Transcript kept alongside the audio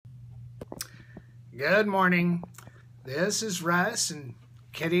Good morning. This is Russ and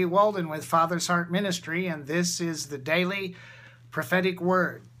Kitty Walden with Father's Heart Ministry, and this is the Daily Prophetic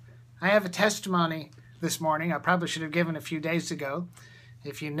Word. I have a testimony this morning I probably should have given a few days ago.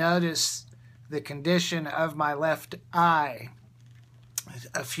 If you notice the condition of my left eye,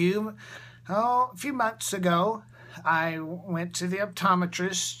 a few months ago, I went to the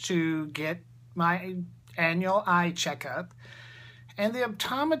optometrist to get my annual eye checkup. And the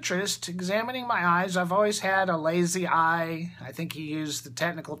optometrist examining my eyes, I've always had a lazy eye. I think he used the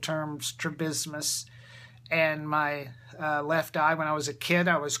technical term strabismus. And my left eye, when I was a kid,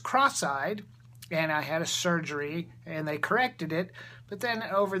 I was cross-eyed. And I had a surgery, and they corrected it. But then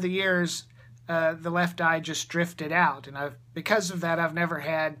over the years, the left eye just drifted out. And because of that, I've never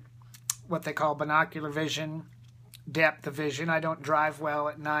had what they call binocular vision, depth of vision. I don't drive well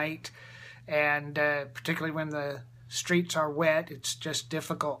at night. And particularly when the streets are wet, it's just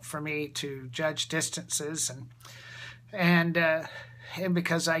difficult for me to judge distances, and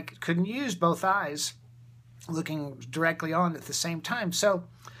because I couldn't use both eyes looking directly on at the same time. So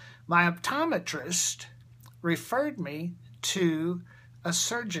my optometrist referred me to a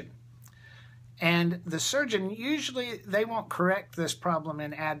surgeon, and the surgeon, usually they won't correct this problem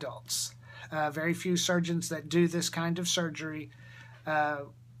in adults. Very few surgeons that do this kind of surgery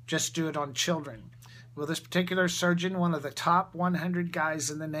just do it on children. Well, this particular surgeon, one of the top 100 guys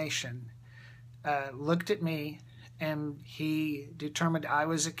in the nation, looked at me, and he determined I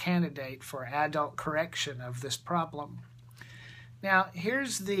was a candidate for adult correction of this problem. Now,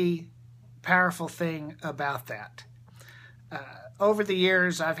 here's the powerful thing about that. Over the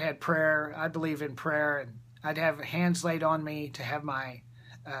years, I've had prayer. I believe in prayer, and I'd have hands laid on me to have my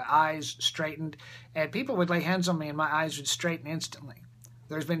eyes straightened, and people would lay hands on me, and my eyes would straighten instantly.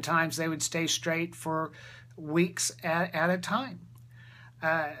 There's been times they would stay straight for weeks at a time.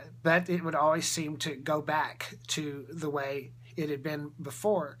 But it would always seem to go back to the way it had been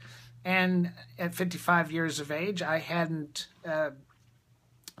before. And at 55 years of age, I hadn't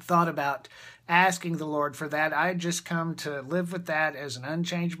thought about asking the Lord for that. I had just come to live with that as an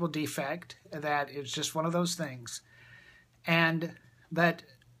unchangeable defect, that it's just one of those things. But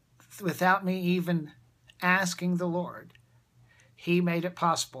without me even asking the Lord, He made it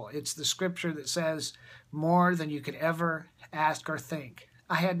possible. It's the scripture that says, more than you could ever ask or think.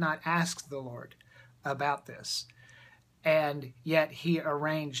 I had not asked the Lord about this, and yet He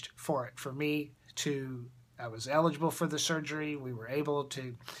arranged for it for me to. I was eligible for the surgery. We were able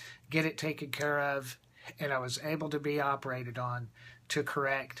to get it taken care of, and I was able to be operated on to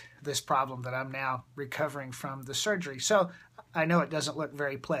correct this problem that I'm now recovering from the surgery. So I know it doesn't look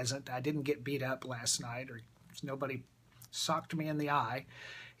very pleasant. I didn't get beat up last night, or nobody socked me in the eye.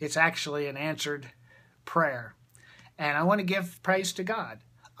 It's actually an answered prayer. And I want to give praise to God.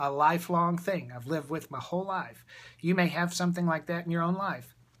 A lifelong thing I've lived with my whole life. You may have something like that in your own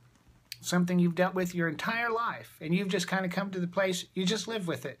life. Something you've dealt with your entire life, and you've just kind of come to the place, you just live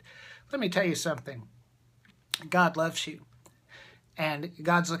with it. Let me tell you something. God loves you, and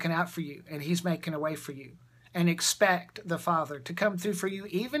God's looking out for you, and He's making a way for you. And expect the Father to come through for you,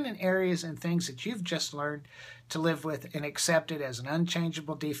 even in areas and things that you've just learned to live with and accept it as an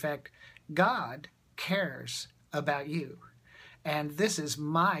unchangeable defect. God cares about you. And this is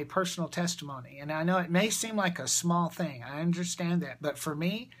my personal testimony. And I know it may seem like a small thing. I understand that. But for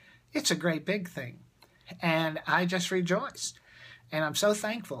me, it's a great big thing. And I just rejoice. And I'm so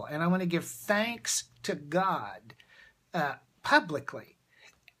thankful. And I want to give thanks to God publicly,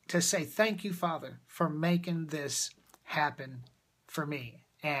 to say, thank you, Father, for making this happen for me.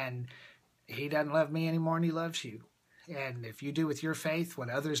 And He doesn't love me anymore, and He loves you. And if you do with your faith what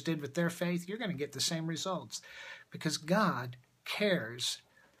others did with their faith, you're going to get the same results, because God cares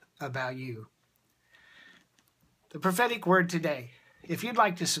about you. The prophetic word today. If you'd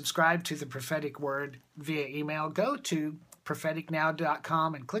like to subscribe to the prophetic word via email, go to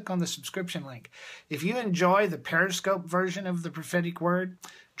propheticnow.com and click on the subscription link. If you enjoy the Periscope version of the prophetic word,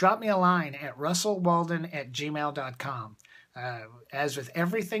 drop me a line at russellwalden@gmail.com. As with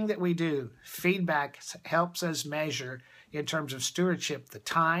everything that we do, feedback helps us measure, in terms of stewardship, the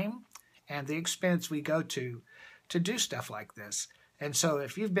time and the expense we go to do stuff like this. And so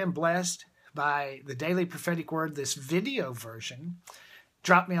if you've been blessed by the Daily Prophetic Word, this video version,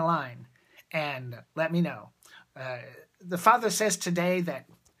 drop me a line and let me know. The Father says today that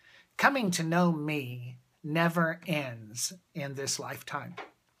coming to know me never ends in this lifetime.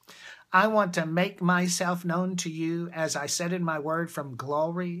 I want to make myself known to you, as I said in my word, from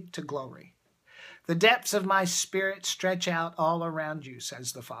glory to glory. The depths of my spirit stretch out all around you,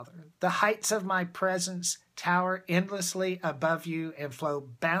 says the Father. The heights of my presence tower endlessly above you and flow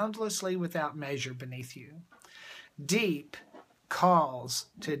boundlessly without measure beneath you. Deep calls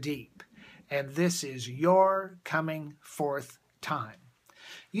to deep, and this is your coming forth time.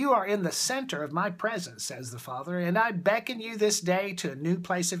 You are in the center of my presence, says the Father, and I beckon you this day to a new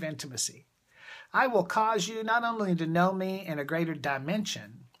place of intimacy. I will cause you not only to know me in a greater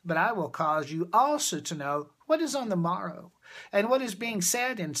dimension, but I will cause you also to know what is on the morrow and what is being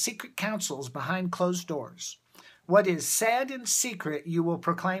said in secret councils behind closed doors. What is said in secret you will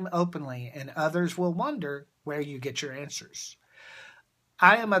proclaim openly, and others will wonder where you get your answers.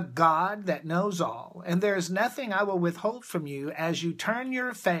 I am a God that knows all, and there is nothing I will withhold from you as you turn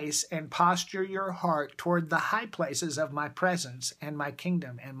your face and posture your heart toward the high places of my presence and my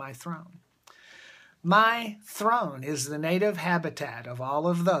kingdom and my throne. My throne is the native habitat of all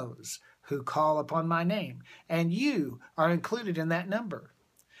of those who call upon my name, and you are included in that number.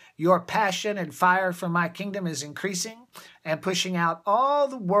 Your passion and fire for my kingdom is increasing and pushing out all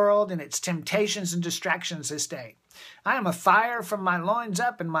the world and its temptations and distractions this day. I am a fire from my loins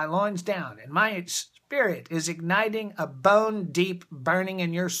up and my loins down, and my spirit is igniting a bone-deep burning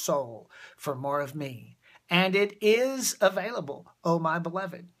in your soul for more of me. And it is available, O my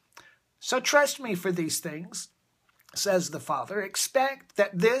beloved. So trust me for these things, says the Father. Expect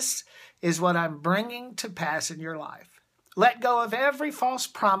that this is what I'm bringing to pass in your life. Let go of every false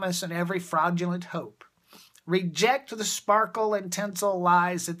promise and every fraudulent hope. Reject the sparkle and tinsel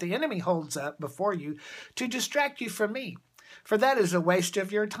lies that the enemy holds up before you to distract you from me, for that is a waste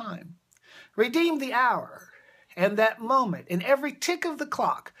of your time. Redeem the hour and that moment in every tick of the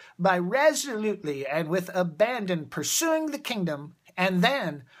clock by resolutely and with abandon pursuing the kingdom, and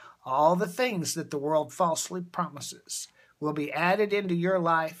then all the things that the world falsely promises will be added into your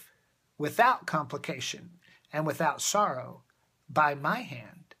life without complication and without sorrow by my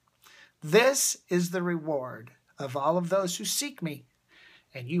hand. This is the reward of all of those who seek me,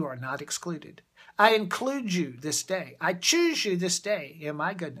 and you are not excluded. I include you this day. I choose you this day in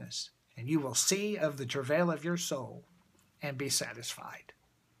my goodness, and you will see of the travail of your soul and be satisfied.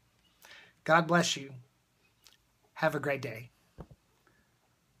 God bless you. Have a great day.